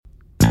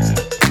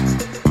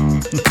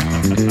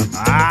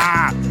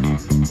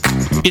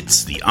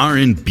It's the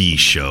R&B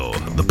Show,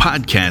 the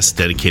podcast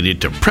dedicated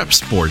to prep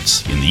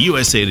sports in the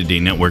USA Today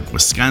Network,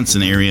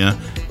 Wisconsin area,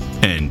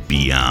 and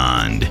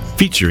beyond.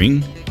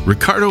 Featuring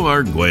Ricardo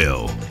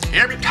Arguello.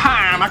 Every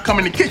time I come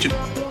in the kitchen,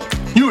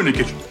 you in the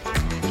kitchen,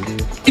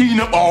 eating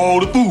up all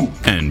the food.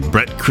 And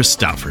Brett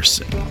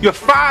Christopherson. You're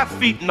 5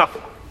 feet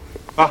nothing,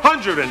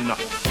 100 and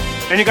nothing,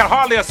 and you got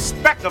hardly a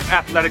speck of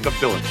athletic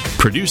ability.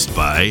 Produced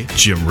by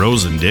Jim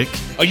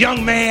Rosendick. A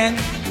young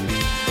man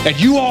that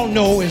you all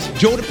know is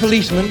Joe the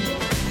Policeman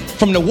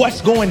from the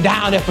What's Going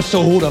Down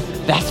episode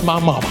of That's My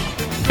Mama.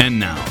 And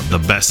now, the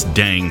best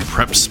dang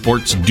prep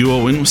sports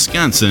duo in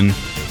Wisconsin.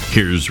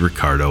 Here's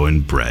Ricardo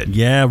and Brett.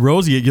 Yeah,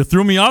 Rosie, you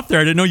threw me off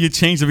there. I didn't know you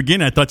changed the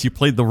beginning. I thought you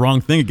played the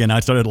wrong thing again. I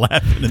started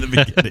laughing in the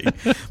beginning.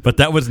 But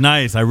that was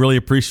nice. I really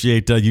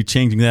appreciate you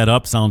changing that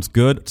up. Sounds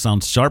good.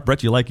 Sounds sharp.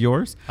 Brett, you like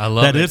yours? I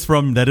love it. That is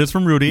from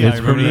Rudy. It's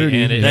from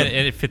Rudy. And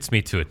it fits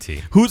me to a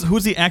T.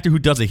 Who's the actor who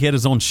does it? He had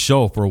his own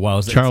show for a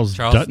while. Charles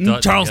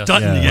Dutton? Charles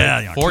Dutton,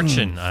 yeah.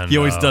 Fortune on he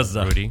always does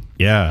that. Rudy.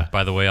 Yeah.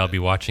 By the way, I'll be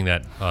watching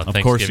that Of course you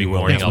Thanksgiving will.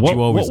 morning. Yeah, I'll What be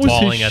was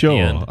bawling his at the show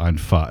end. on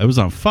Fox? It was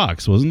on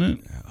Fox, wasn't it?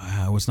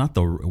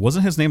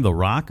 Wasn't his name The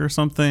Rock or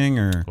something?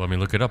 Or Let me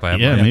look it up. I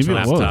have Yeah, my maybe it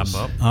laptop was.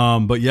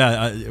 up. But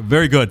yeah,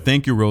 very good.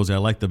 Thank you, Rosie. I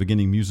like the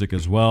beginning music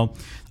as well.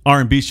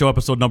 R&B Show,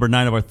 episode number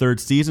 9 of our 3rd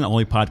season,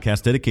 only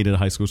podcast dedicated to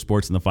high school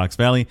sports in the Fox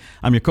Valley.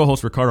 I'm your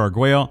co-host, Ricardo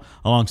Arguello,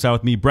 alongside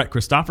with me, Brett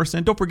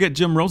Christopherson. Don't forget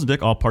Jim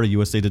Rosendick, all part of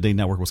USA Today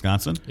Network,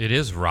 Wisconsin. It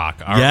is Rock.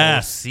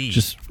 Yes. ROC.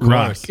 Just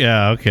rock.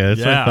 Yeah, okay. That's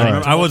what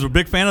I thought. I was a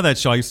big fan of that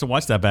show. I used to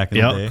watch that back in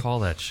the day.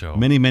 Call that show.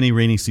 Many, many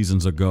rainy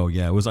seasons ago.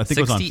 Yeah, it was. I think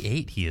it was on.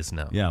 68 he is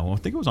now. Yeah, well, I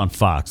think it was on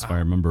Fox, if I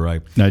remember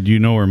right. Now, do you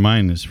know where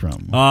mine is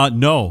from?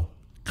 No.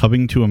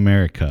 Coming to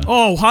America.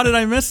 Oh, how did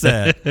I miss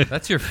that?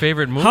 That's your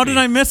favorite movie. How did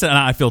I miss it?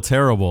 I feel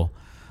terrible.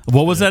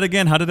 What was that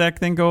again? How did that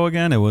thing go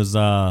again? It was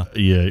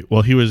Yeah,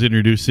 well, he was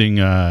introducing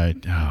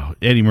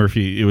Eddie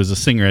Murphy. It was a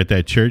singer at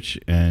that church,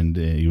 and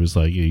he was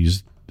like,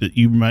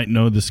 you might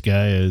know this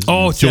guy as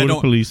Joe the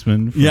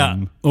Policeman. Yeah,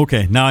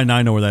 okay. Now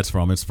I know where that's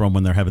from. It's from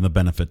when they're having the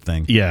benefit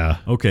thing. Yeah.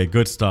 Okay,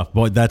 good stuff.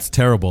 Boy, that's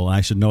terrible.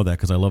 I should know that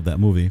because I love that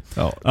movie.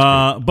 Oh,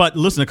 but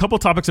listen, a couple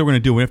of topics that we're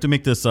going to do. We have to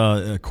make this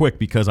quick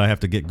because I have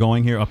to get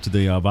going here up to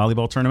the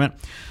volleyball tournament.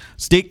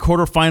 State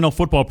quarterfinal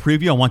football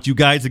preview. I want you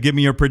guys to give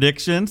me your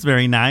predictions.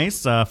 Very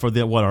nice for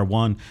our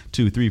 1,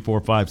 2, 3,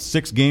 4, 5,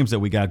 6 games that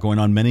we got going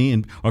on. Many,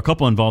 or a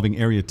couple involving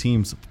area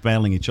teams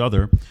battling each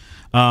other.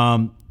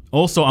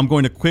 Also, I'm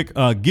going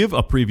to give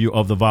a preview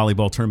of the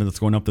volleyball tournament that's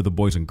going up to the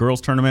boys and girls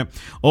tournament.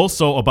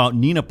 Also, about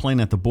Neenah playing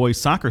at the boys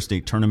soccer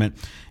state tournament.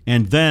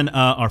 And then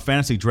our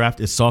fantasy draft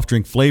is soft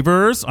drink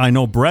flavors. I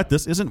know, Brett,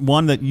 this isn't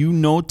one that you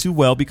know too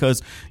well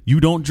because you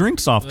don't drink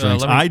soft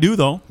drinks. I do,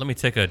 though. Let me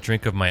take a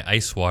drink of my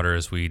ice water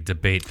as we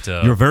debate.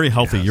 You're very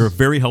healthy. Yes. You're a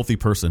very healty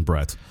person,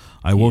 Brett.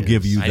 I will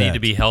give you that. I need to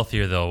be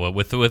healthier, though.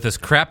 With this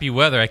crappy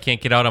weather, I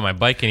can't get out on my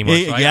bike anymore,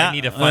 so I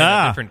need to find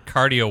a different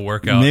cardio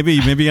workout. Maybe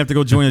you have to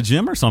go join a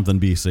gym or something,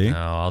 BC. No,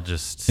 I'll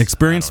just...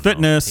 Experience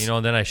fitness.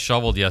 Know. Then I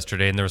shoveled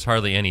yesterday, and there was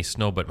hardly any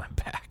snow but my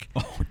back.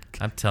 Oh,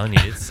 I'm telling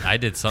you, I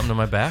did something to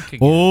my back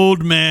again.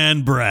 Old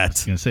man Brett. I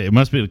was going to say, it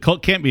must be. It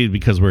can't be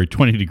because we're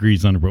 20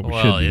 degrees under what we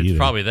should be. Well, it's either.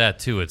 probably that,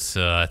 too. It's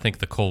I think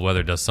the cold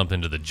weather does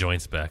something to the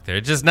joints back there.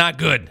 It's just not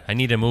good. I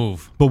need to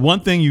move. But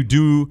one thing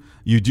you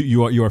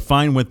are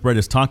fine with, Brett,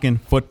 is talking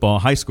football,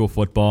 high school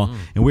football,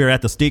 and we are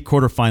at the state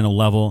quarterfinal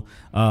level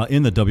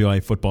in the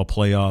WIAA football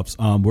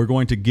playoffs. We're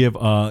going to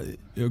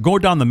go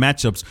down the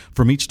matchups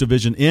from each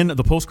division in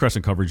the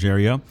post-crescent coverage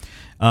area.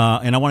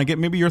 And I want to get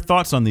maybe your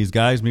thoughts on these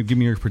guys. Maybe give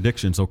me your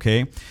predictions,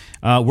 okay?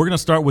 We're going to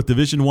start with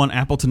Division I,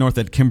 Appleton North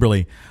at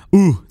Kimberly.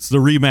 Ooh, it's the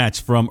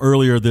rematch from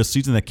earlier this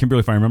season that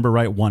Kimberly, if I remember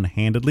right, won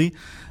handedly.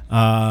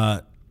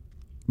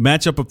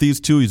 Matchup of these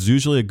two is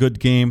usually a good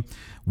game.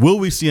 Will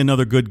we see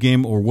another good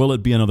game, or will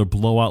it be another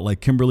blowout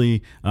like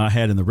Kimberly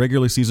had in the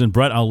regular season?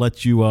 Brett, I'll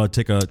let you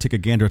take a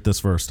gander at this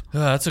first.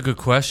 That's a good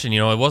question.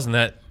 It wasn't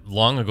that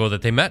long ago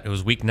that they met. It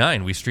was week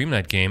 9. We streamed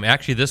that game.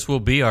 Actually, this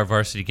will be our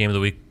varsity game of the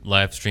week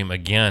live stream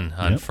again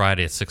on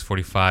Friday at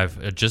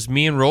 6:45. Just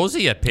me and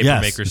Rosie at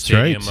Papermaker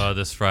Stadium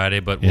this Friday,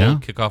 but we'll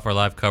kick off our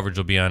live coverage.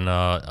 Will be on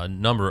a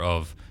number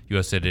of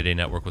USA Today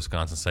Network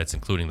Wisconsin sites,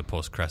 including the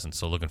Post Crescent,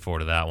 so looking forward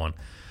to that one.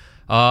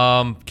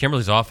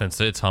 Kimberly's offense,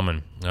 it's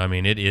humming. I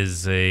mean,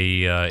 it's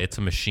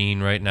a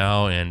machine right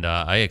now, and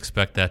I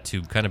expect that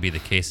to kind of be the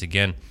case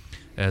again.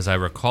 As I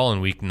recall in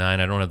Week 9,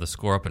 I don't have the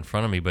score up in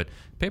front of me, but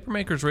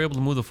Papermakers were able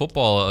to move the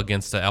football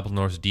against Appleton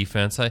North's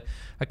defense. I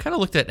kind of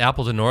looked at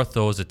Appleton North,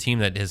 though, as a team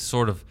that has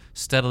sort of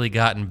steadily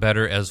gotten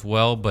better as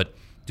well, but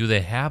do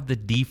they have the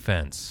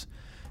defense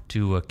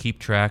to keep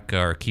track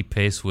or keep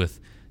pace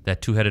with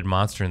that two-headed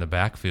monster in the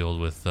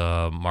backfield with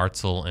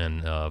Martzel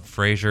and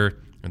Frazier?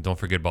 And don't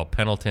forget about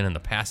Pendleton in the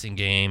passing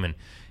game,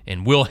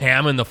 and Will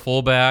Hammond, the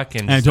fullback.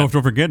 And don't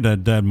forget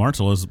that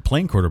Marshall is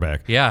playing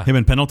quarterback. Yeah. Him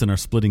and Pendleton are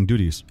splitting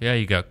duties. Yeah,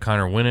 you got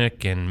Connor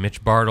Winnick and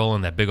Mitch Bartle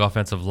and that big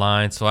offensive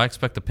line. So I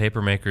expect the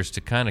Papermakers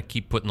to kind of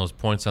keep putting those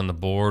points on the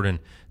board. And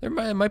there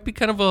might be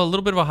kind of a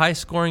little bit of a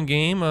high-scoring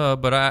game,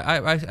 but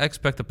I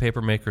expect the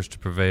Papermakers to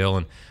prevail.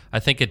 And I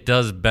think it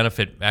does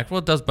benefit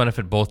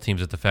both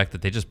teams at the fact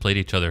that they just played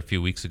each other a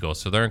few weeks ago.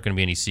 So there aren't going to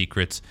be any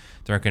secrets.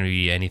 There aren't going to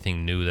be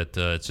anything new. That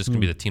it's just going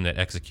to be the team that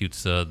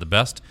executes the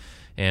best.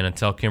 And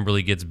until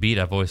Kimberly gets beat,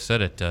 I've always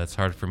said it, it's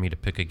hard for me to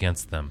pick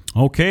against them.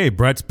 Okay,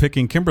 Brett's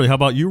picking Kimberly. How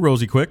about you,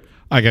 Rosie, quick?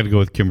 I got to go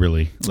with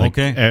Kimberly.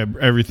 Okay.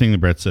 Everything that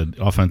Brett said.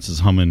 Offense is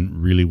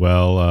humming really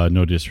well.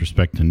 No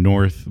disrespect to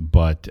North,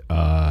 but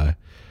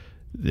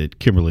that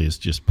Kimberly is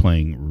just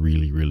playing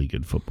really, really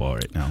good football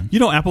right now. You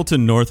know,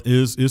 Appleton North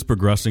is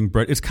progressing,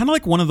 Brett. It's kind of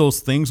like one of those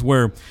things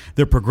where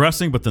they're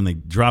progressing, but then they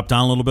drop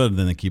down a little bit, and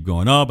then they keep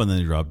going up, and then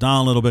they drop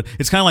down a little bit.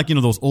 It's kind of like, you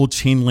know, those old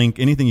chain link,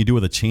 anything you do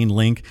with a chain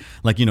link,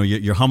 like, you know,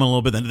 you're humming a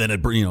little bit, then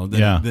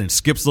it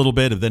skips a little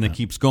bit, and then it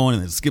keeps going,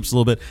 and it skips a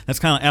little bit. That's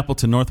kind of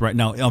Appleton North right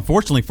now.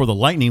 Unfortunately for the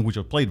Lightning, which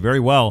have played very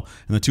well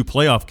in the 2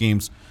 playoff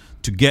games,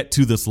 to get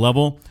to this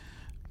level,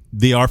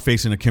 they are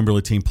facing a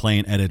Kimberly team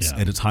playing at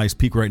its highest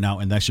peak right now,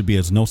 and that should be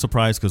as no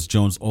surprise because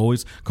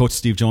Coach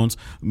Steve Jones,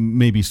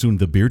 maybe soon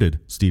the bearded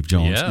Steve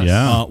Jones,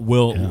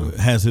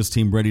 has his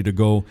team ready to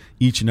go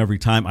each and every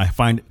time. I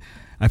find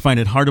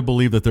it hard to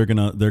believe that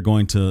they're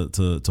going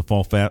to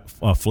fall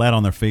flat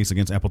on their face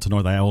against Appleton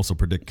North. I also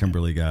predict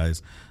Kimberly,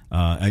 guys.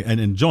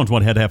 And Jones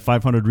had to have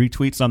 500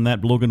 retweets on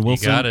that Logan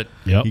Wilson. He got it.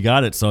 Yep. He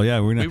got it. So yeah,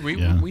 we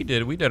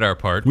did our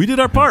part. We did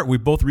our part. We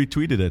both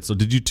retweeted it. So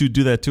did you two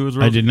do that too, as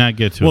Rosie? I did not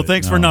get to it. Well,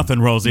 thanks for nothing,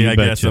 Rosie. I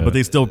guess, but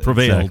they still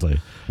prevailed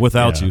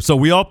without you. So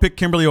we all picked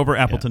Kimberly over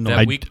Appleton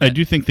North. I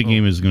do think the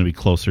game is going to be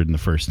closer than the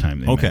first time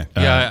they met.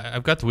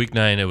 I've got the week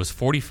 9. It was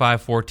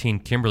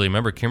 45-14 Kimberly.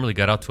 Remember, Kimberly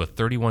got out to a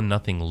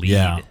 31-0 lead.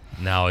 Yeah.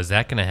 Now, is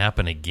that going to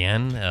happen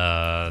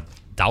again?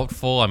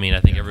 Doubtful. I mean, I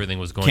think everything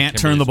was going Can't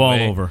Kimberly's turn the ball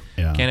way. over.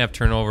 Yeah. Can't have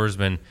turnovers.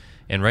 And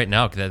right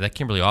now, that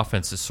Kimberly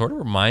offense sort of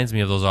reminds me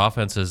of those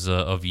offenses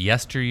of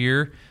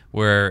yesteryear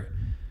where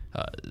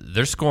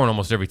they're scoring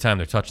almost every time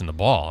they're touching the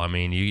ball. I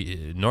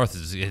mean,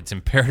 North it's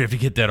imperative to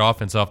get that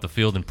offense off the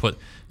field and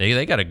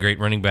they got a great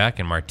running back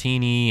in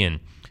Martini, and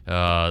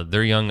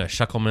their young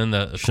Shuckelman,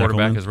 the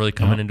quarterback, is really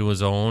coming into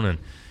his own,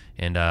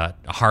 and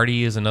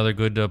Hardy is another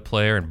good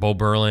player, and Bo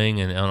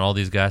Burling and all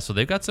these guys. So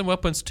they've got some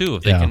weapons too.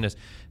 If they can just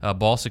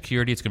ball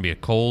security, it's going to be a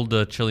cold,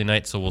 chilly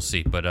night, so we'll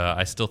see. But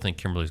I still think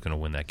Kimberly's going to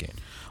win that game.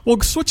 Well,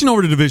 switching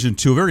over to Division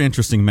II, a very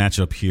interesting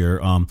matchup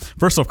here.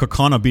 First off,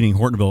 Kaukauna beating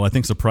Hortonville, I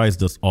think,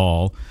 surprised us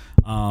all.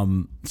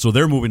 So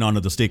they're moving on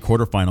to the state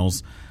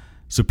quarterfinals.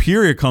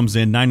 Superior comes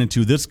in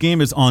 9-2. This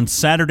game is on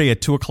Saturday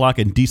at 2 o'clock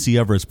in DC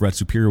Everest. Brett,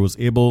 Superior was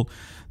able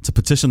to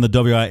petition the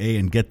WIAA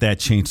and get that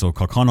changed. So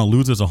Kaukauna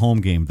loses a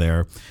home game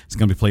there. It's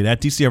going to be played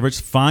at DC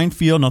Everest. Fine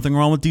field, nothing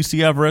wrong with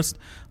DC Everest.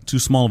 Too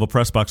small of a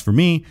press box for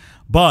me,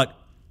 but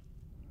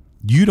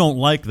you don't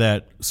like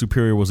that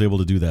Superior was able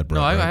to do that, Brett.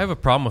 No, right? I have a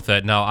problem with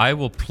that. Now, I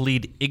will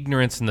plead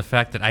ignorance in the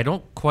fact that I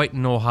don't quite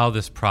know how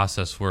this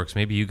process works.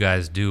 Maybe you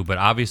guys do, but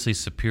obviously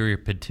Superior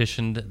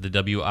petitioned the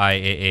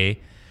WIAA.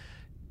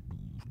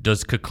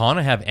 Does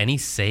Kaukauna have any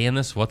say in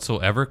this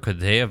whatsoever?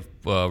 Could they have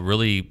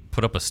really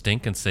put up a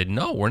stink and said,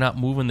 no, we're not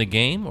moving the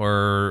game?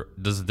 Or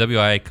does the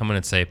WIAA come in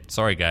and say,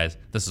 sorry, guys,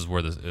 this is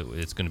where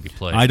it's going to be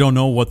played? I don't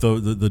know what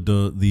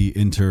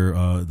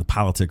the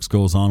politics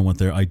goes on with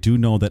there. I do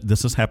know that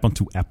this has happened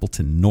to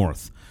Appleton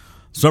North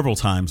several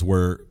times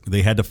where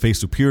they had to face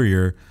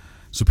Superior.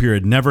 Superior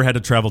had never had to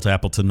travel to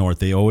Appleton North.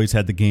 They always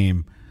had the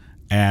game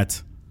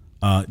at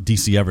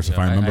DC Everest, if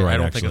I remember right. I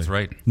don't think it's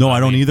right. No, I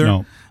don't either.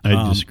 No,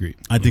 I disagree.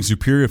 I think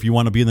Superior, if you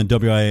want to be in the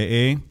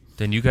WIAA,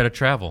 then you got to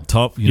travel.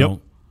 Tough, you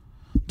know,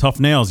 tough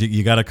nails.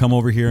 You got to come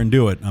over here and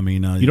do it. I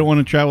mean, you don't want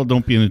to travel,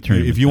 don't be in the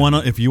tournament. If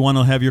you want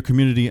to have your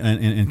community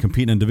and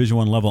compete in Division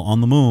I level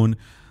on the moon,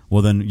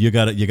 well, then you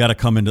got to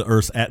come into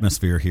Earth's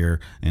atmosphere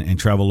here and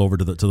travel over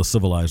to the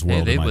civilized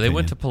world. They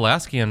went to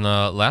Pulaski on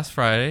last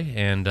Friday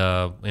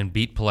and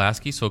beat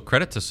Pulaski. So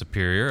credit to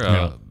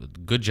Superior.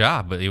 Good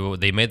job. But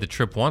they made the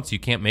trip once. You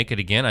can't make it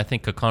again. I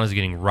think Kaukauna is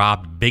getting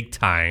robbed big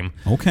time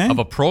of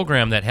a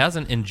program that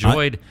hasn't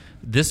enjoyed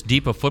this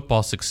deep of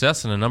football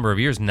success in a number of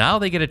years. Now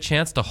they get a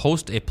chance to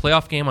host a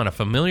playoff game on a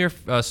familiar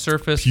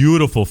surface.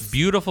 Beautiful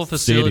facility.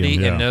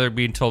 Stadium, and now they're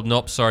being told,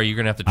 nope, sorry, you're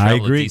going to have to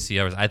travel to DC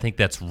Everest. I think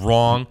that's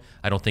wrong.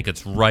 I don't think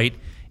it's right.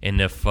 And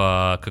if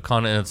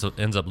Kaukauna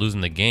ends up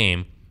losing the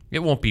game, it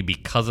won't be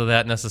because of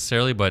that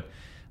necessarily, but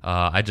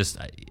I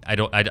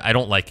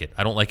don't like it.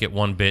 I don't like it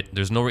one bit.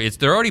 There's no.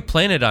 They're already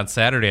playing it on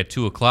Saturday at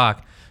 2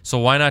 o'clock. So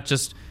why not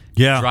just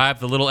drive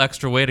the little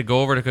extra way to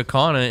go over to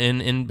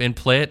Kaukauna and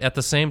play it at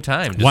the same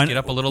time. Just get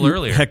up a little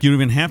earlier. Heck, you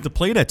don't even have to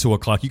play it at 2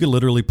 o'clock. You could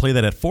literally play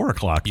that at 4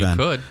 o'clock. You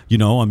could.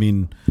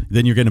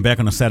 Then you're getting back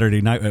on a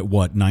Saturday night at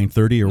what,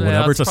 9:30 or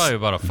whatever. It's probably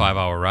about a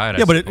 5-hour ride.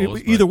 Yeah, but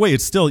either way,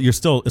 it's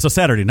a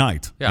Saturday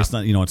night. Yeah. It's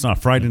not it's not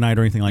a Friday night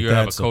or anything like that. You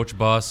have a coach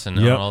bus and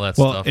all that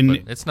stuff, but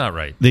it's not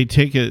right. They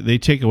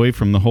take away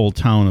from the whole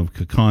town of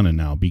Kaukauna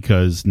now,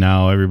 because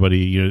now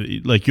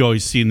everybody, like you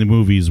always see in the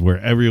movies, where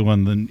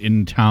everyone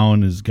in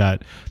town has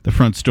got the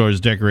front stores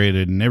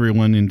decorated and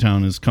everyone in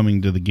town is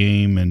coming to the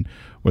game,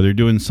 or they're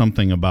doing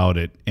something about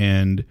it,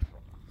 and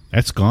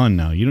that's gone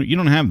now. You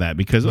don't have that,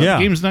 because the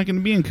game's not going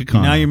to be in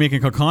Kaukauna. Now you're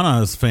making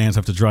Kaukauna fans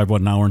have to drive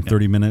an hour and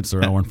 30 minutes or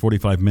an hour and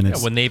 45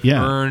 minutes. Yeah, when they've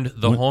earned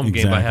the home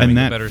game by having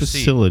a better seat.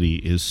 And that facility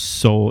is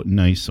so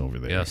nice over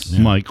there. Yes.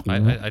 Mike,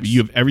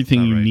 you have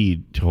everything you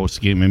need to host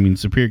a game. I mean,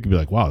 Superior could be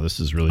like, wow, this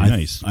is really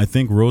nice. I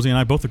think Rosie and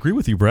I both agree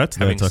with you, Brett,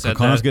 that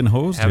Kaukana's getting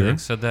hosed here. Having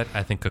said that,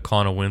 I think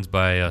Kaukauna wins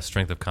by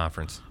strength of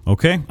conference.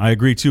 Okay, I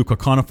agree too.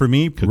 Kaukauna for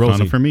me,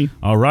 Rosie for me.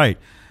 All right.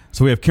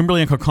 So we have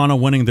Kimberly and Kaukauna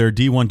winning their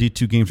D1,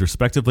 D2 games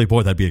respectively.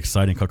 Boy, that'd be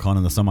exciting, Kaukauna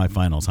in the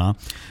semifinals, huh?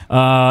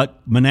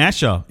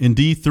 Menasha in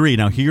D3.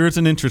 Now, here's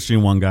an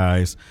interesting one,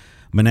 guys.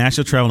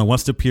 Menasha traveling to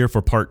West Pier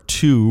for part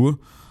 2.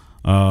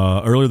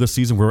 Earlier this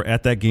season, we were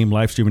at that game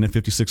live streaming at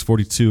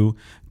 56-42.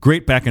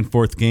 Great back and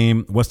forth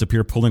game. West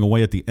Pier pulling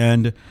away at the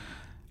end.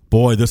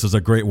 Boy, this is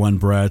a great one,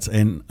 Brett.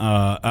 And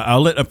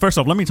first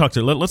off, let me talk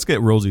to let's get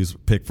Rosie's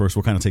pick first.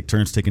 We'll kind of take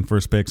turns taking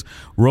first picks.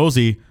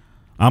 Rosie,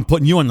 I'm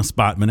putting you on the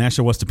spot.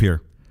 Menasha, West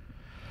Pier.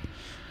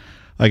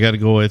 I got to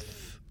go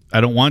with, I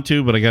don't want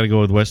to, but I got to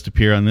go with West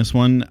Pier on this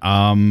one.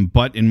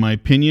 But in my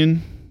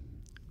opinion,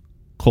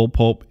 Cole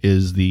Pope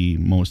is the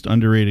most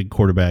underrated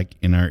quarterback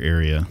in our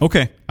area.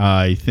 Okay.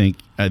 I think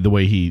the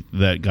way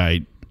that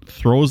guy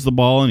throws the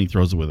ball, and he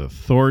throws it with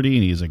authority,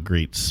 and he has a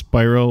great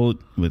spiral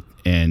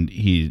and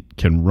he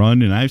can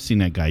run. And I've seen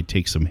that guy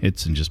take some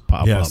hits and just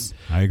pop up. Yes,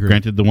 I agree.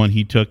 Granted, the one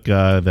he took,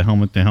 the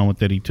helmet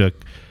that he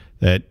took,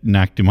 that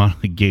knocked him out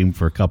of the game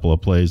for a couple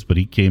of plays, but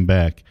he came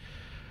back.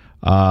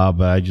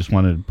 But I just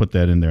wanted to put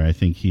that in there. I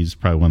think he's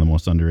probably one of the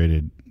most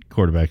underrated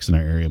quarterbacks in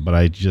our area. But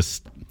I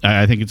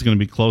think it's going to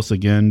be close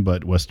again,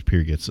 but West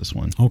Pier gets this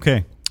one.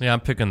 Okay. Yeah,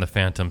 I'm picking the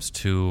Phantoms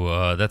too.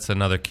 That's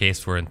another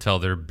case where until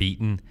they're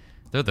beaten,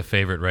 they're the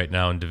favorite right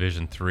now in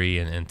Division III,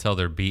 and until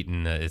they're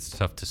beaten, it's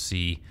tough to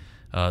see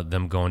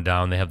them going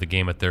down. They have the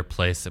game at their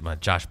place.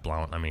 Josh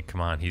Blount, I mean,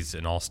 come on, he's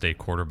an all-state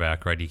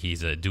quarterback, right?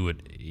 He's a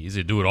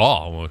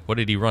do-it-all. What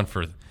did he run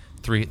for?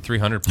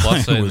 300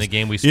 plus in the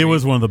game we streamed. It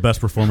was one of the best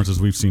performances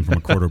we've seen from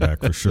a quarterback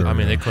for sure. I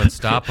mean, they couldn't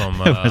stop him.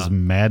 It was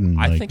Madden.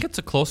 I think it's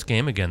a close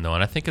game again, though,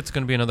 and I think it's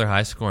going to be another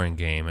high-scoring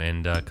game.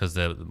 And because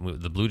the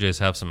Blue Jays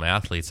have some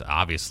athletes,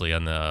 obviously,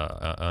 in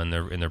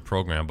their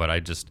program, but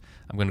I'm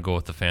going to go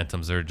with the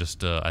Phantoms. They're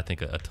just I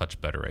think a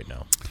touch better right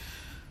now.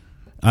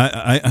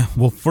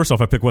 Well, first off,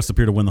 I picked West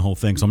Pier to win the whole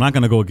thing, so I'm not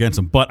going to go against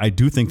them. But I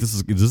do think this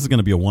is going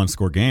to be a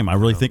one-score game. I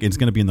really think it's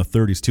going to be in the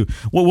 30s too.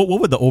 What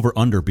would the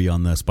over/under be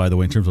on this, by the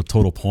way, in terms of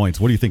total points?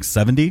 What do you think?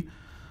 70?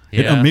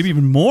 Yeah, maybe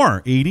even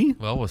more. 80?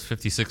 Well, it was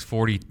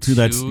 56-42.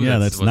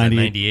 That's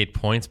 98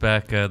 points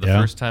back the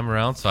first time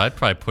around. So I'd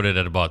probably put it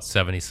at about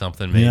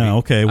 70-something. Maybe. Yeah.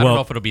 Okay. I don't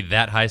know if it'll be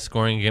that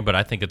high-scoring again, but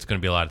I think it's going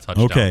to be a lot of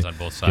touchdowns on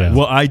both sides. Yeah.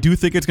 Well, I do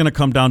think it's going to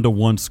come down to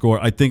one score.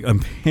 I think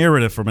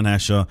imperative for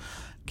Menasha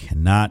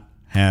cannot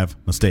have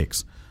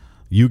mistakes.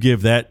 You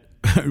give that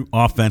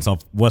offense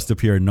of West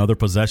Pier another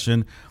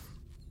possession,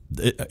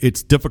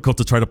 it's difficult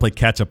to try to play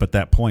catch up at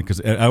that point. Because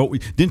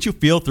didn't you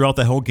feel throughout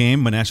the whole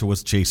game Menasha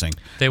was chasing?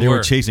 They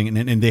were chasing,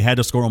 and they had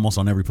to score almost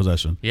on every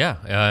possession. Yeah,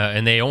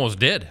 and they almost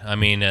did. I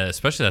mean,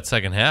 especially that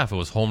second half, it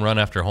was home run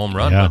after home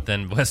run. Yeah. But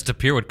then West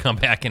Pier would come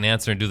back and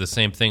answer and do the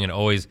same thing and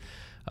always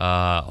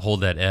hold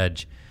that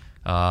edge.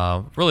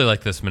 Really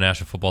like this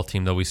Menasha football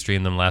team, though. We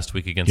streamed them last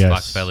week against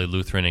Fox Valley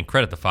Lutheran, and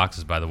credit the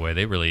Foxes, by the way.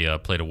 They really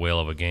played a whale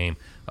of a game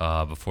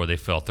before they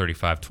fell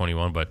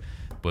 35-21, but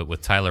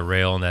with Tyler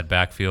Rail in that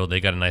backfield, they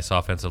got a nice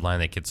offensive line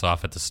that gets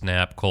off at the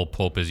snap. Cole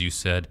Pope, as you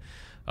said.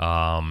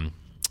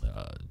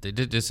 They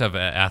did just have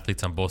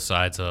athletes on both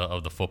sides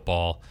of the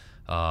football,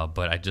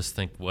 but I just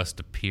think West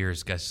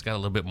Pier's just got a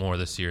little bit more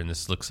this year, and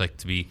this looks like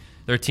to be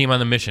their team on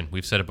the mission.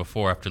 We've said it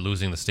before after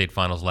losing the state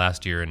finals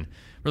last year in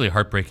really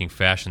heartbreaking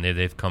fashion.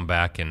 They've come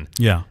back, and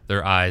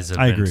their eyes have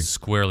been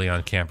squarely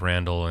on Camp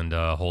Randall and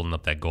holding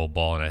up that gold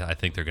ball, and I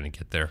think they're going to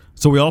get there.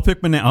 So we all pick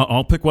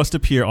I'll pick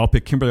West Pier, I'll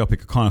pick Kimberly, I'll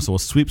pick Kaukauna. So we'll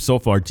sweep so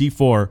far.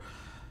 D4,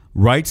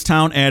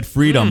 Wrightstown at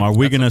Freedom. Are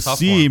we going to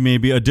see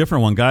maybe a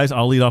different one? Guys,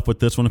 I'll lead off with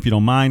this one if you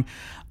don't mind.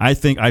 I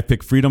think I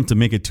picked Freedom to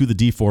make it to the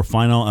D4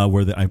 final,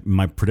 where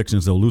my prediction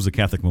is they'll lose the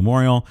Catholic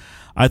Memorial.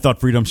 I thought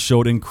Freedom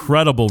showed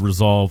incredible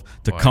resolve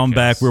to come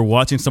back. We were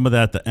watching some of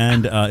that at the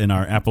end in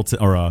our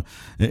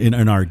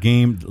in our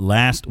game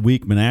last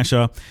week,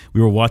 Menasha.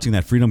 We were watching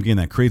that Freedom game,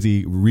 that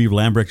crazy Reeve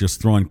Lambrecht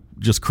just throwing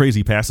just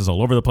crazy passes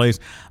all over the place.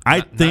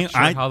 Not sure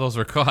how those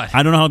were caught.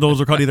 I don't know how those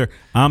were caught either.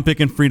 I'm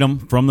picking Freedom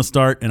from the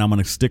start, and I'm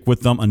going to stick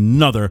with them.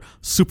 Another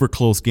super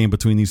close game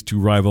between these two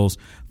rivals.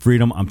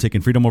 Freedom, I'm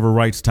taking Freedom over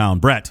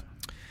Wrightstown. Brett.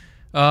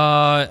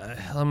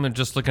 I'm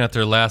just looking at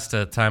their last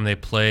time they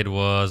played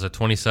was a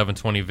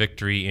 27-20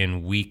 victory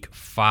in Week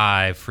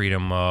 5.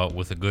 Freedom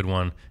with a good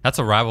one. That's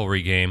a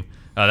rivalry game.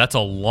 That's a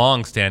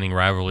long-standing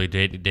rivalry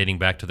dating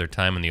back to their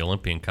time in the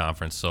Olympian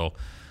Conference. So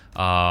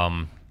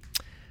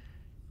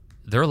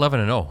they're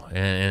 11-0.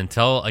 And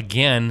until,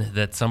 again,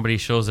 that somebody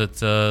shows that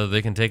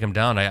they can take them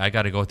down, I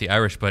got to go with the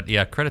Irish. But,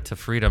 yeah, credit to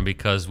Freedom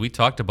because we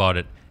talked about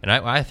it. And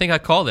I think I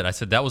called it. I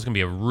said that was going to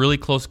be a really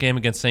close game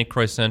against St.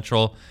 Croix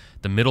Central,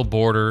 the middle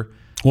border.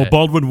 Well,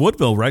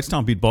 Baldwin-Woodville,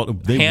 Wrightstown beat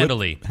Baldwin.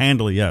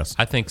 Handily, yes.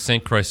 I think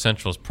St. Croix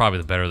Central is probably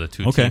the better of the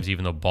two teams,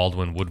 even though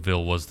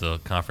Baldwin-Woodville was the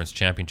conference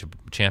champion.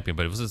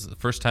 But it was the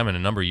first time in a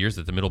number of years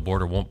that the middle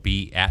border won't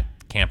be at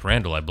Camp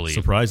Randall, I believe.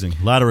 Surprising.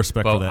 A lot of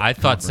respect for that. I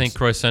thought St.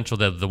 Croix Central,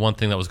 that the one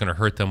thing that was going to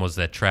hurt them was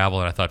that travel,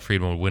 and I thought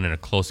Freedom would win in a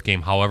close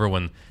game. However,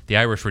 when the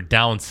Irish were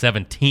down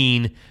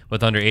 17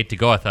 with under 8 to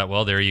go, I thought,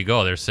 well, there you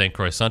go. There's St.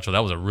 Croix Central. That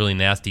was a really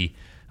nasty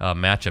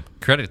matchup.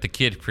 Credit the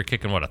kid for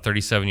kicking, a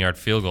 37-yard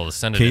field goal to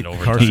send it in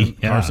overtime.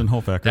 Carson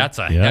Hofacker. That's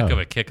a heck of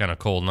a kick on a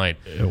cold night.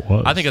 It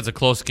was. I think it's a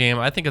close game.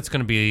 I think it's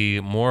going to be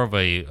more of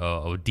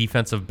a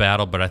defensive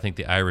battle, but I think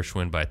the Irish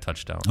win by a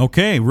touchdown.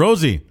 Okay,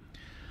 Rosie.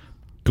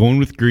 Going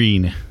with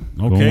green.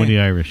 Okay. Going with the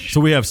Irish.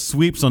 So we have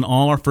sweeps on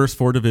all our first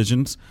 4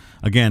 divisions.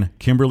 Again,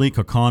 Kimberly,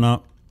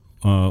 Kaukauna,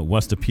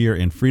 West Appear,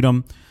 and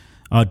Freedom.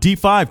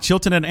 D5,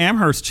 Chilton and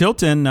Amherst.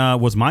 Chilton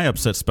was my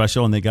upset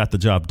special, and they got the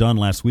job done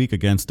last week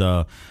against,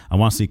 I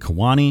want to see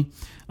Kewanee.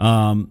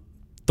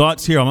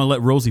 Thoughts here? I'm going to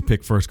let Rosie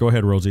pick first. Go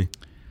ahead, Rosie.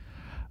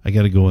 I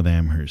got to go with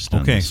Amherst.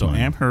 Okay, so one.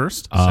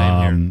 Amherst.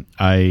 Same here.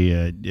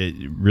 I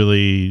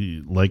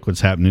really like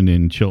what's happening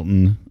in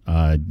Chilton.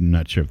 I'm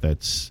not sure if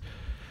this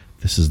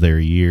is their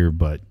year,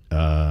 but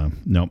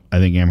no, I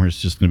think Amherst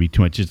is just going to be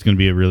too much. It's going to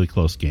be a really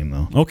close game,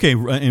 though. Okay,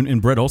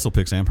 and Brett also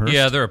picks Amherst.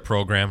 Yeah, they're a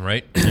program,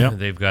 right? Yep.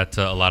 They've got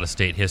a lot of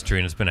state history,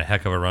 and it's been a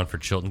heck of a run for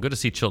Chilton. Good to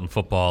see Chilton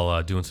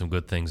football doing some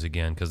good things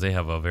again because they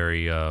have a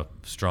very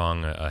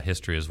strong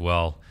history as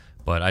well.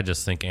 But I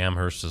just think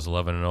Amherst is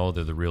 11-0.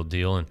 They're the real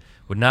deal, and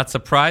would not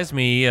surprise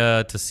me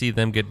to see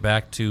them get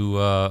back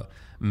to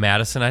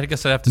Madison. I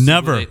guess I'd have to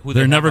see who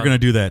they're never going to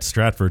do that.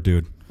 Stratford,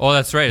 dude. Oh,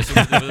 that's right. So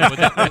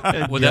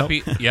would that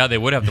be? Yeah, they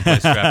would have to play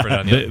Stratford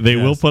on the. They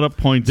will put up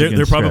points.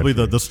 They're probably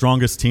the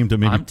strongest team to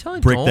maybe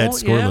break that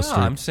scoreless streak.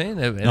 I'm saying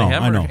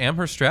that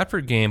Amherst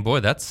Stratford game,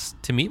 boy, that's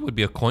to me would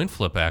be a coin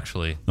flip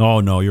actually. Oh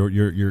no,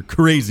 you're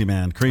crazy,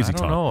 man, crazy. I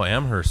don't know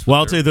Amherst. Well,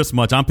 I'll tell you this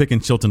much: I'm picking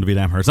Chilton to beat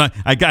Amherst.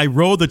 I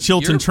rode the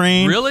Chilton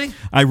train. Really?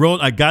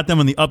 I got them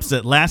in the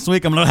upset last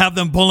week. I'm going to have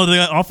them pull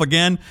it off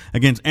again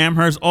against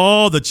Amherst.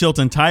 Oh, the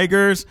Chilton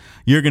Tigers!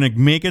 You're going to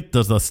make it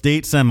to the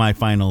state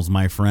semifinals,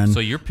 my friend. So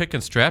you're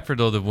picking Stratford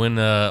though to win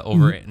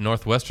over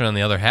Northwestern on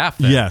the other half.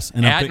 Then. Yes,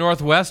 and at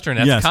Northwestern,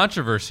 that's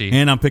controversy.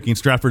 And I'm picking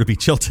Stratford to beat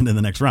Chilton in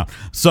the next round.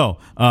 So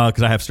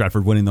because I have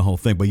Stratford winning the whole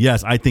thing, but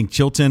yes, I think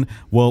Chilton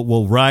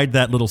will ride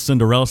that little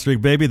Cinderella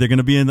streak, baby. They're going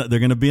to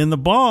be in the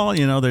ball.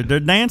 You know, they're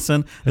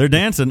dancing. They're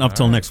dancing up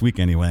till next week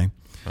anyway.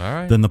 All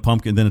right. Then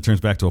it turns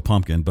back to a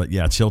pumpkin. But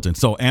yeah, Chilton.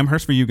 So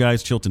Amherst for you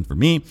guys, Chilton for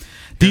me.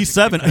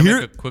 D7. Can I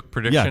make a quick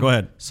prediction? Yeah, go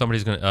ahead.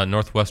 Somebody's going to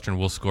Northwestern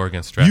will score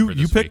against Stratford.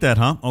 You picked that,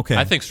 huh? Okay.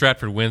 I think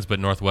Stratford wins, but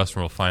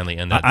Northwestern will finally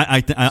end that.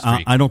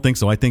 I don't think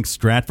so. I think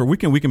Stratford. We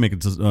can make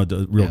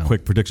a real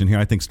quick prediction here.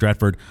 I think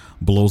Stratford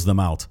blows them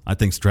out. I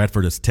think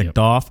Stratford is ticked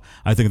off.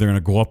 I think they're going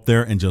to go up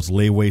there and just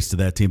lay waste to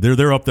that team.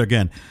 They're up there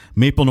again.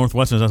 Maple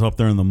Northwestern is up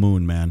there in the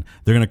moon, man.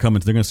 They're going to come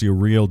in. They're going to see a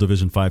real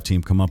Division 5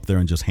 team come up there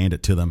and just hand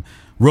it to them.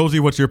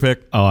 Rosie, what's your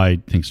pick? Oh, I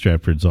think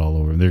Stratford's all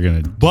over. They're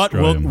going to. But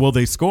will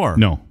they score?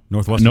 No.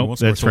 Northwestern will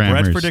score. That's for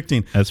Amherst. Brad's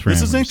predicting. That's for This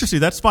Amherst. is interesting.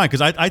 That's fine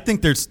because I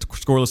think their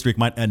scoreless streak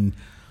might end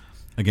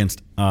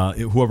against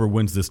whoever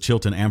wins this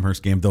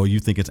Chilton-Amherst game, though you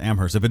think it's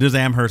Amherst. If it is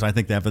Amherst, I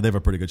think they have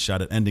a pretty good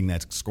shot at ending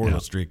that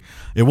scoreless streak.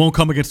 It won't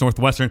come against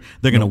Northwestern.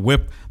 They're going to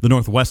whip the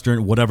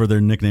Northwestern, whatever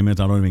their nickname is.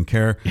 I don't even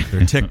care.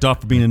 They're ticked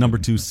off for being a number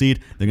 2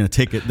 seed. They're going to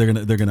take it.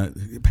 They're going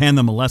to pan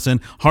them a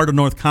lesson. Heart of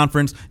North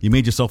Conference. You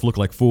made yourself look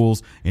like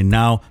fools, and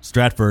now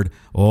Stratford.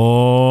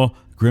 Oh.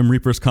 Grim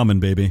Reaper's coming,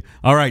 baby.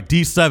 All right,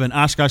 D7,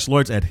 Oshkosh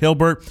Lords at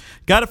Hilbert.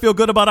 Got to feel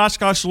good about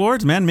Oshkosh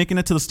Lords, man, making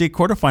it to the state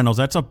quarterfinals.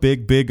 That's a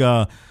big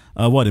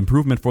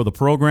improvement for the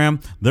program.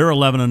 They're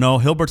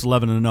 11-0. Hilbert's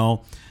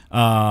 11-0.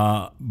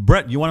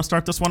 Brett, you want to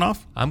start this one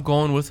off? I'm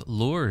going with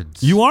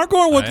Lourdes. You are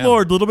going with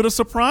Lourdes. A little bit of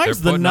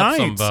surprise. They're the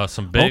Knights. Up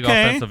some big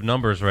offensive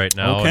numbers right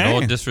now. Okay.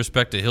 No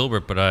disrespect to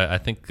Hilbert, but I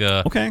think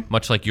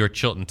much like your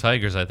Chilton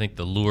Tigers, I think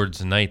the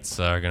Lourdes Knights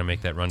are going to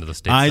make that run to the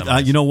state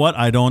semis. You know what?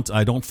 I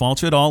don't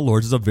fault you at all.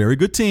 Lourdes is a very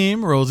good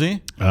team,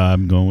 Rosie.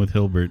 I'm going with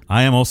Hilbert.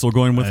 I am also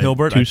going with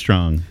Hilbert. Too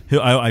strong.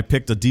 I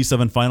picked a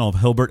D7 final of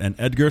Hilbert and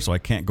Edgar, so I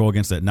can't go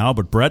against that now.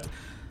 But Brett,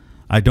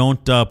 I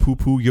don't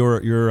poo-poo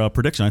your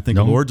prediction. I think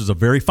Lourdes is a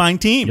very fine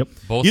team.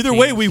 Yep. Either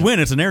way we win,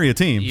 it's an area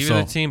team.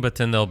 Either team, but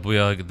then they'll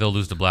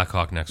lose to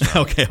Blackhawk next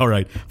round. Okay, all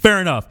right. Fair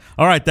enough.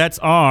 All right, that's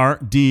our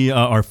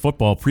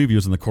football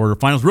previews in the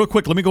quarterfinals. Real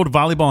quick, let me go to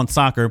volleyball and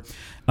soccer.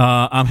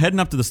 I'm heading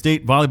up to the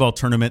state volleyball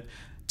tournament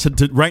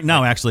right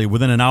now, actually,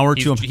 within an hour or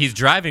two. He's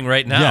driving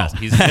right now. Yes.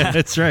 He's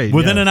That's right.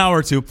 Within an hour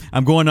or two,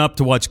 I'm going up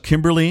to watch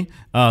Kimberly,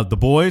 the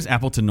boys,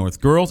 Appleton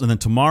North girls, and then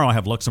tomorrow I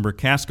have Luxembourg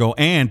Casco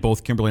and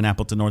both Kimberly and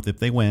Appleton North if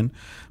they win.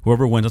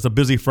 Whoever wins, it's a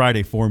busy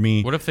Friday for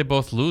me. What if they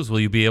both lose? Will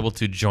you be able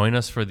to join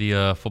us for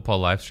the football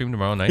live stream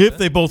tomorrow night? If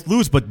they both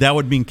lose, but that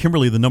would mean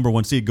Kimberly, the number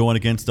 1 seed, going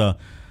against.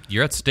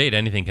 You're at state.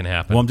 Anything can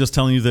happen. Well, I'm just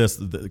telling you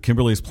this: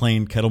 Kimberly is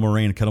playing Kettle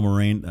Moraine. Kettle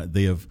Moraine,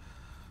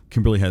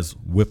 Kimberly has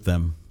whipped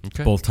them.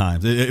 Okay. Both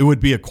times. It would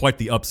be quite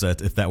the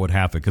upset if that would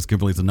happen because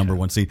Kimberly's the number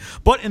 1 seed.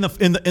 But in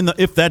the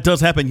if that does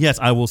happen, yes,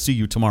 I will see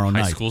you tomorrow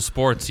night. High school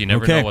sports, you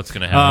never know what's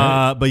going to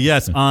happen. But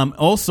yes,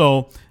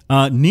 also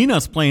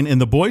Neenah's playing in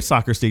the boys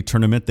soccer state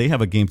tournament. They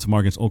have a game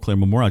tomorrow against Eau Claire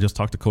Memorial. I just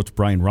talked to Coach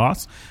Brian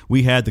Ross.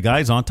 We had the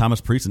guys on, Thomas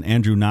Priest and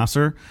Andrew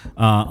Nasser,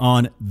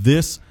 on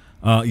this.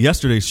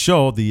 Yesterday's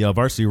show, the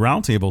Varsity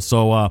Roundtable.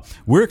 So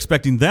we're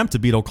expecting them to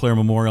beat Eau Claire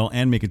Memorial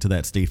and make it to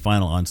that state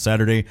final on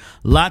Saturday.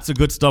 Lots of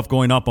good stuff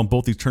going up on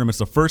both these tournaments.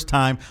 The first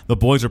time the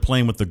boys are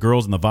playing with the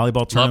girls in the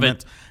volleyball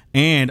tournament.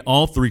 And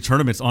all 3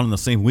 tournaments on in the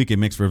same week. It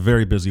makes for a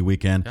very busy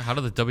weekend. How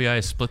do the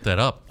WIAA split that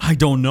up? I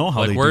don't know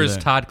how they do that. Where is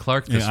Todd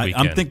Clark this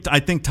weekend? I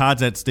think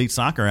Todd's at state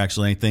soccer,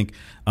 actually. I think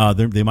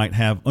they might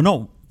have – oh,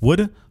 no.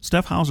 Would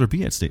Steph Hauser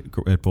be at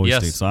boys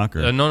state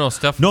soccer? No.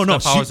 Steph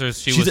Hauser.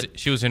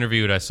 She was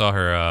interviewed. I saw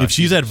her. If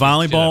she's at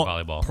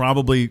volleyball,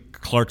 probably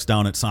Clark's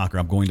down at soccer.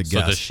 I'm going to guess.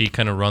 So does she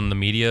kind of run the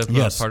media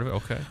part of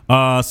it?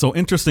 Okay. So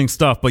interesting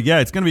stuff. But yeah,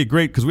 it's going to be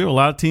great because we have a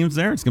lot of teams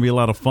there. It's going to be a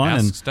lot of fun.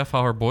 Ask Steph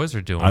how her boys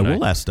are doing. I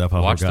will ask Steph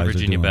how her guys are doing. Watched the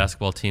Virginia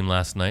basketball team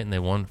last night, and they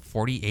won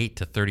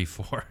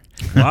 48-34.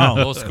 Wow.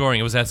 Low scoring.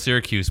 It was at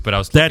Syracuse, but I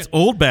was That's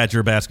old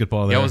Badger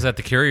basketball there. Yeah, I was at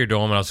the Carrier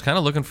Dome, and I was kind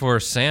of looking for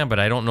Sam, but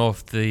I don't know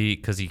if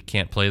because he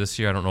can't play this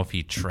year, I don't know if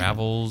he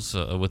travels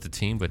with the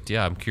team. But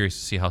yeah, I'm curious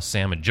to see how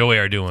Sam and Joey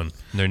are doing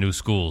in their new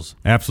schools.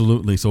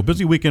 Absolutely. So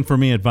busy weekend for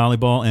me at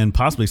volleyball and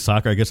possibly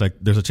soccer. I guess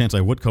there's a chance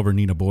I would cover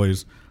Neenah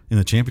boys in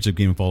the championship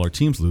game if all our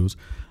teams lose.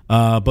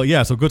 But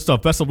yeah, so good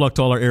stuff. Best of luck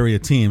to all our area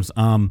teams.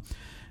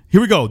 Here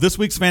we go. This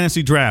week's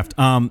fantasy draft.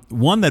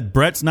 One that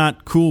Brett's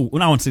not cool.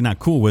 Well, I won't say not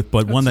cool with,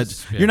 but one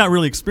that you're not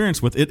really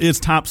experienced with. It is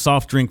top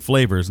soft drink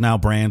flavors. Now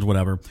brands,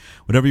 whatever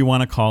you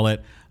want to call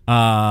it.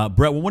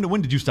 Brett,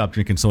 when did you stop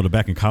drinking soda?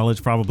 Back in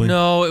college, probably?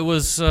 No, it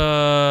was. It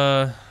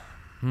was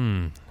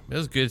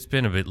good. It's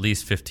been at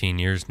least 15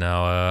 years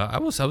now. I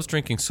was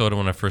drinking soda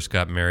when I first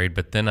got married,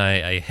 but then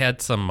I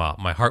had some.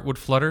 My heart would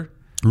flutter.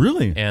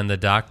 Really? And the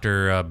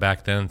doctor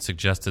back then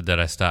suggested that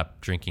I stop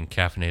drinking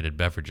caffeinated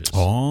beverages.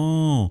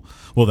 Oh,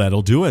 well,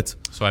 that'll do it.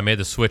 So I made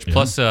the switch. Yeah.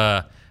 Plus,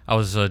 I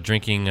was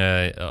drinking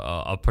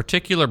a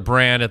particular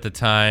brand at the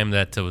time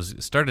that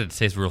started to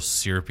taste real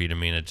syrupy to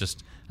me, and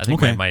I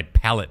think my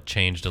palate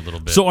changed a little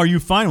bit. So are you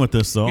fine with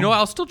this, though?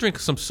 I'll still drink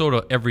some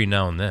soda every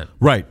now and then.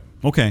 Right.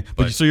 Okay.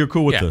 But so you're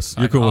cool with this.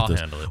 You're cool with this.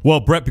 Handle it. Well,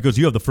 Brett, because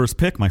you have the first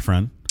pick, my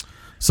friend.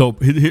 So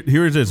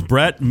here it is.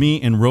 Brett,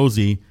 me, and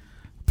Rosie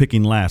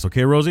picking last.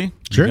 Okay, Rosie?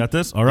 Sure. You got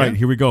this? All right,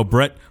 Here we go.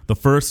 Brett, the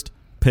first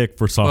pick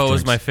for soft drinks. Well, it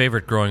was my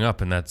favorite growing up,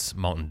 and that's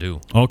Mountain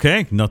Dew.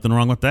 Okay, nothing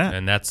wrong with that.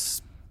 And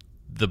that's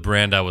the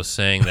brand I was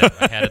saying that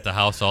I had at the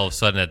house. All of a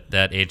sudden, at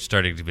that age,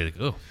 started to be like,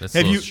 oh, that's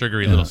a little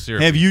sugary, little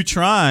syrup. Have you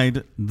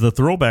tried the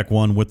throwback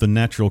one with the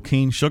natural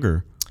cane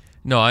sugar?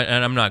 No,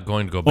 and I'm not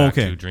going to go back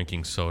to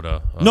drinking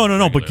soda.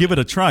 No, but give it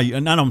a try.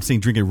 And I'm saying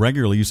drink it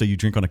regularly. You say you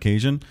drink on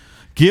occasion.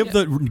 Give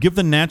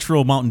the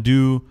natural Mountain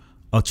Dew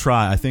a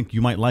try. I think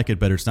you might like it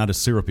better. It's not as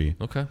syrupy.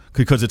 Okay.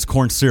 Because it's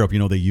corn syrup,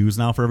 they use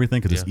now for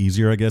everything because it's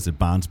easier, I guess. It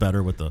bonds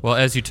better with the... Well,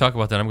 as you talk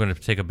about that, I'm going to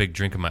take a big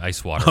drink of my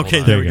ice water.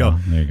 Okay, there we go.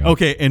 There you go.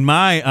 Okay, and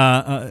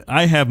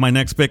I have my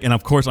next pick, and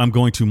of course I'm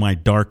going to my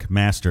dark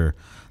master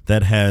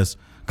that has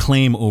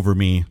claim over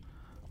me,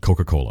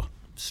 Coca-Cola.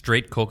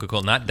 Straight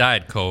Coca-Cola, not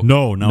Diet Coke.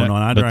 No,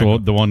 not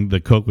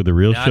the Coke with the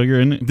real sugar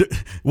in it.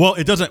 Well,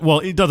 it doesn't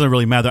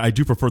really matter. I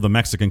do prefer the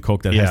Mexican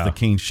Coke that has the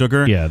cane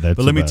sugar. Yeah, that's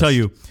But let me tell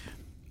you,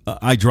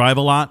 I drive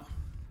a lot,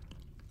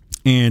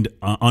 and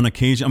on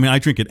occasion, I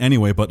drink it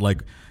anyway. But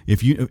like,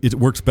 it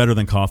works better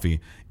than coffee.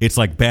 It's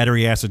like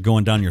battery acid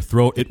going down your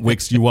throat. It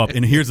wakes you up.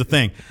 And here's the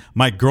thing: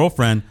 my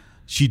girlfriend,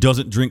 she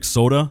doesn't drink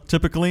soda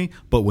typically,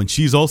 but when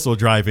she's also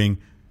driving,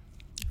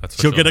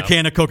 she'll get a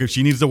can of Coke if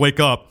she needs to wake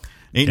up.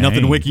 Ain't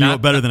nothing waking you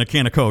up better than a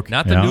can of Coke.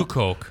 Not the new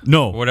Coke.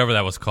 No. Or whatever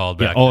that was called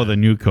back then. The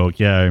new Coke.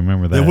 Yeah, I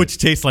remember that. Which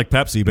tastes like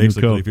Pepsi,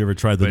 basically, if you ever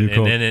tried the new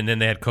Coke. And then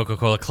they had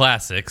Coca-Cola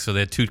Classic, so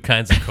they had two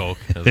kinds of Coke.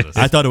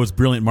 I thought it was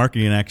brilliant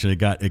marketing, actually.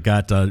 It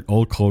got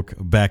old Coke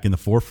back in the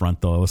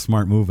forefront, though. It was a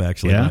smart move,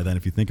 actually, by then,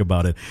 if you think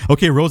about it.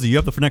 Okay, Rosie, you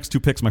have the next two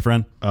picks, my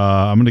friend.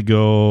 I'm going to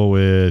go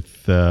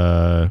with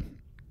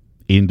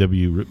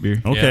A&W root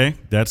beer. Okay,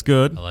 that's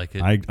good. I like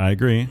it. I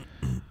agree.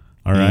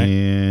 All right.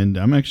 And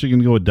I'm actually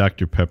going to go with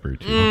Dr. Pepper,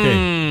 too.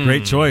 Okay,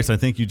 great choice. I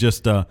think you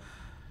just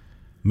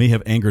may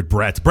have angered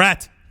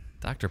Brett.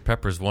 Dr.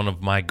 Pepper is one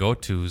of my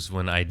go-tos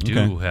when I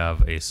do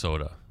have a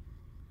soda.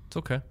 It's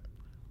okay.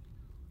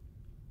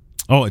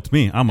 Oh, it's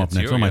me. I'm up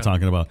next. What am I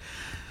talking about?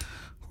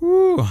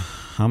 Woo.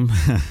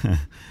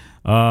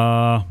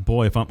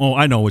 Boy,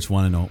 I know which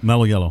one I know.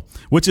 Mellow Yellow,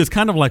 which is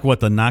kind of like what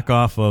the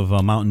knockoff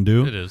of Mountain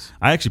Dew. It is.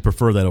 I actually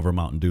prefer that over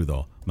Mountain Dew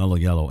though. Mellow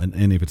Yellow,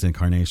 and if it's in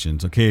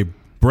carnations. Okay,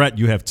 Brett,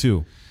 you have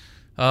 2.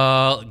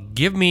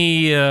 Give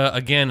me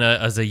again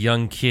as a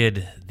young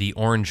kid the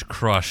Orange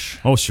Crush.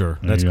 Oh, sure,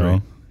 that's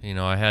great. You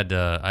know,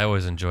 I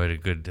always enjoyed a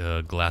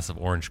good glass of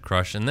Orange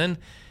Crush, and then,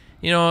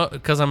 you know,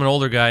 because I'm an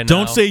older guy now.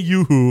 Don't say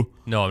Yoo-hoo.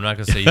 No, I'm not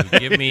going to say you.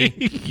 Give me.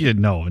 Yeah,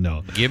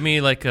 no. Give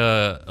me like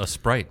a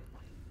Sprite.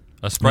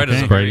 A Sprite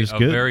is a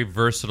very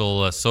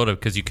versatile soda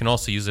because you can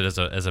also use it as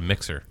a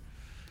mixer.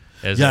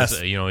 Yes,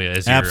 as your,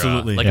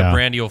 absolutely, like a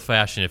brandy old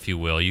fashioned, if you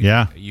will.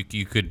 Yeah.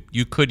 You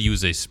could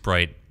use a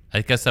Sprite.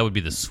 I guess that would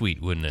be the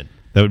sweet, wouldn't it?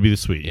 That would be the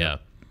sweet. Yeah.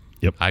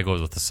 Yep. I go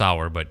with the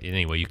sour, but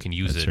anyway, you can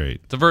use That's it.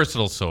 right. It's a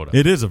versatile soda.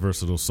 It is a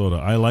versatile soda.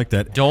 I like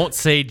that. Don't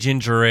say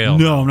ginger ale.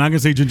 No, I'm not going to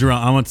say ginger ale.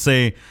 I'm going to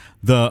say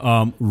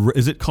the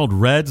is it called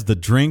Reds? The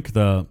drink,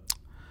 you know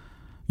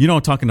what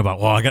I'm talking about.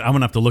 Well, I'm going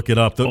to have to look it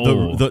up.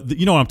 The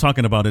you know what I'm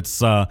talking about. It's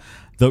the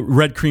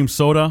red cream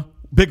soda,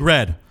 Big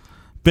Red.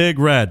 Big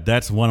Red.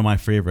 That's one of my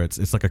favorites.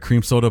 It's like a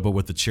cream soda, but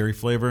with the cherry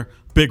flavor.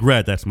 Big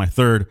Red. That's my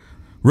 3rd.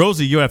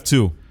 Rosie, you have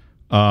 2.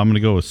 I'm going to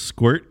go with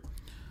Squirt.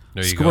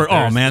 There you Squirt. go.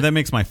 Oh man, that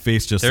makes my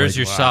face just. There's like,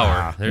 your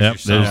sour.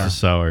 There's the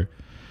sour.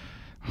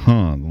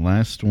 The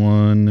last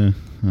one.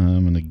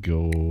 I'm gonna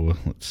go.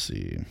 Let's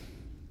see.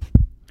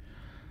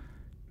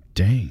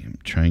 Dang, I'm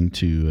trying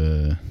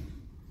to.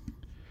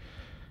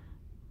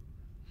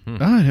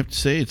 I'd have to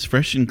say it's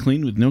fresh and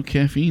clean with no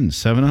caffeine.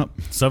 7-Up.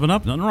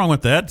 7-Up. Nothing wrong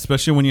with that,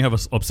 especially when you have an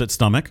upset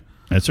stomach.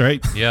 That's right.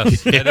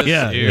 Yes. That is,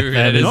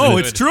 that is No,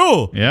 good. it's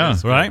true. Yeah.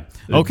 Right?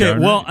 Okay,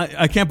 well,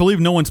 I can't believe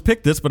no one's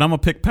picked this, but I'm going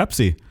to pick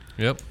Pepsi.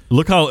 Yep.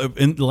 Look how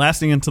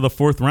lasting into the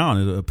 4th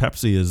round,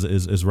 Pepsi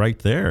is right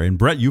there. And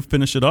Brett, you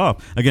finish it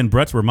off. Again,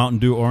 Brett's were Mountain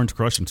Dew, Orange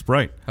Crush, and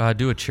Sprite.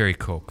 Do a cherry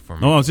Coke for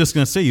me. Oh, I was just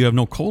going to say, you have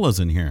no colas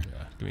in here.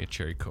 Yeah, give me a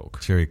cherry Coke.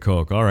 Cherry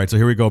Coke. All right, so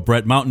here we go.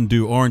 Brett, Mountain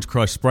Dew, Orange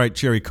Crush, Sprite,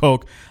 Cherry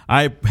Coke.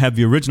 I have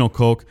the original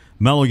Coke,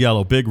 Mellow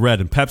Yellow, Big Red,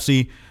 and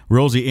Pepsi.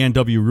 Rosie,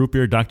 A&W Root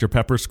Beer, Dr.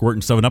 Pepper, Squirt,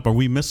 and 7-Up. Are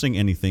we missing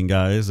anything,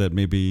 guys, that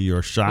maybe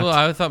you're shocked? Well,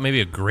 I thought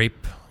maybe a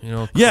grape.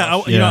 Crush.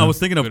 I was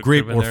thinking of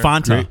grape or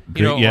Fanta.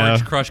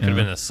 Orange Crush could have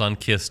been a Sun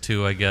Kiss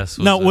too, I guess.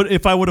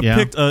 If I would have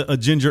picked a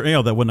ginger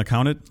ale, that wouldn't have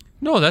counted?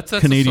 No, that's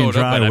Canadian a soda,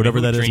 Dry or whatever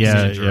that is.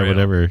 Yeah,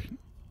 whatever.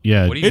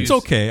 Yeah, it's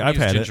okay. I've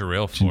had ginger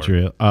ale for?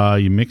 Ginger ale.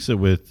 You mix it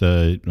with.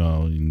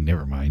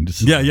 Never mind.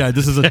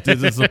 This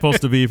is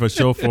supposed to be a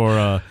show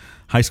for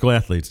high school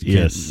athletes.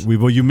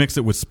 You mix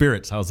it with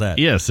spirits. How's that?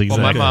 Yes,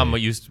 exactly. Well, my mom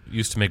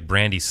used to make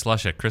brandy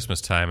slush at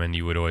Christmas time, and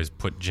you would always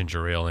put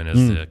ginger ale in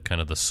as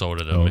kind of the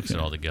soda to mix it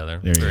all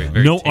together.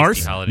 Very no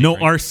tasty holiday no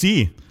drink.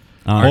 RC.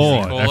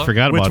 I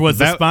forgot about which was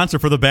that. the sponsor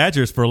for the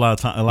Badgers for a lot of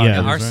time.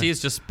 RC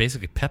is just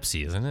basically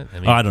Pepsi, isn't it?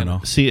 I don't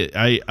know. See,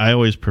 I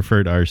always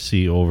preferred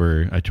RC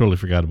over. I totally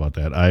forgot about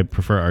that. I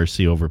prefer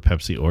RC over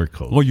Pepsi or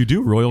Coke. Oh, you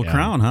do Royal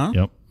Crown, huh?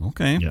 Yep.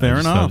 Okay, yeah, fair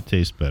enough. It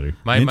tastes better.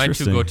 My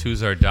 2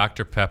 go-tos are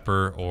Dr.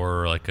 Pepper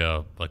or like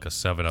a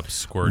 7-Up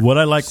Squirt. What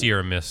I like,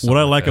 Sierra Mist. What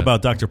I like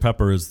about Dr.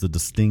 Pepper is the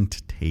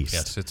distinct taste.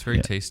 Yes, it's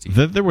very tasty.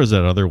 There was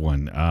that other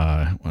one.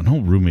 An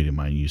old roommate of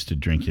mine used to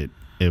drink it.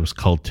 It was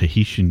called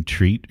Tahitian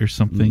Treat or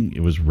something.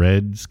 It was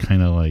red. It's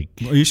kind of like.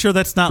 Are you sure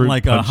that's not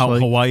like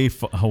Hawaii?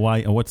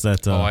 What's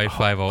that? Hawaii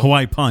 5-0.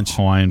 Hawaii Punch.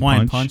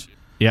 Hawaiian Punch.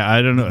 Yeah,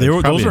 I don't know.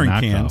 Those are in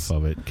knockoff cans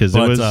of it because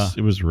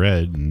it was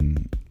red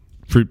and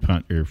fruit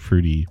punch or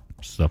fruity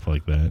stuff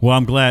like that. Well,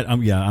 I'm glad.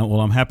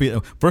 I'm happy.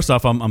 First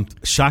off, I'm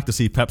shocked to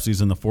see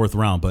Pepsi's in the 4th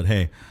round, but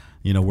hey.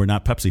 We're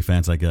not Pepsi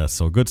fans, I guess.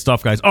 So good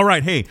stuff, guys. All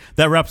right, hey,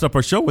 that wraps up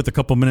our show with a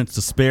couple minutes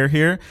to spare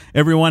here.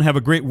 Everyone, have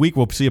a great week.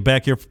 We'll see you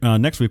back here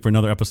next week for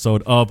another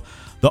episode of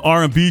the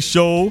R&B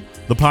Show,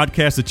 the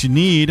podcast that you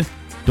need.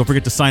 Don't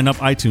forget to sign up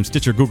iTunes,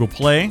 Stitcher, Google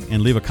Play,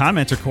 and leave a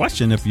comment or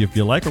question if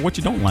you like or what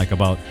you don't like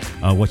about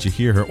what you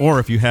hear here, or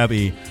if you have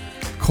a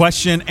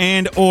question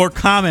and or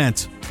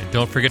comment. And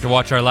don't forget to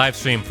watch our live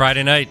stream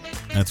Friday night.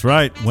 That's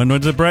right. When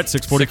was it, Brett?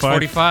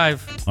 6:45?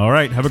 6:45. All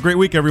right. Have a great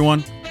week,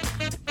 everyone.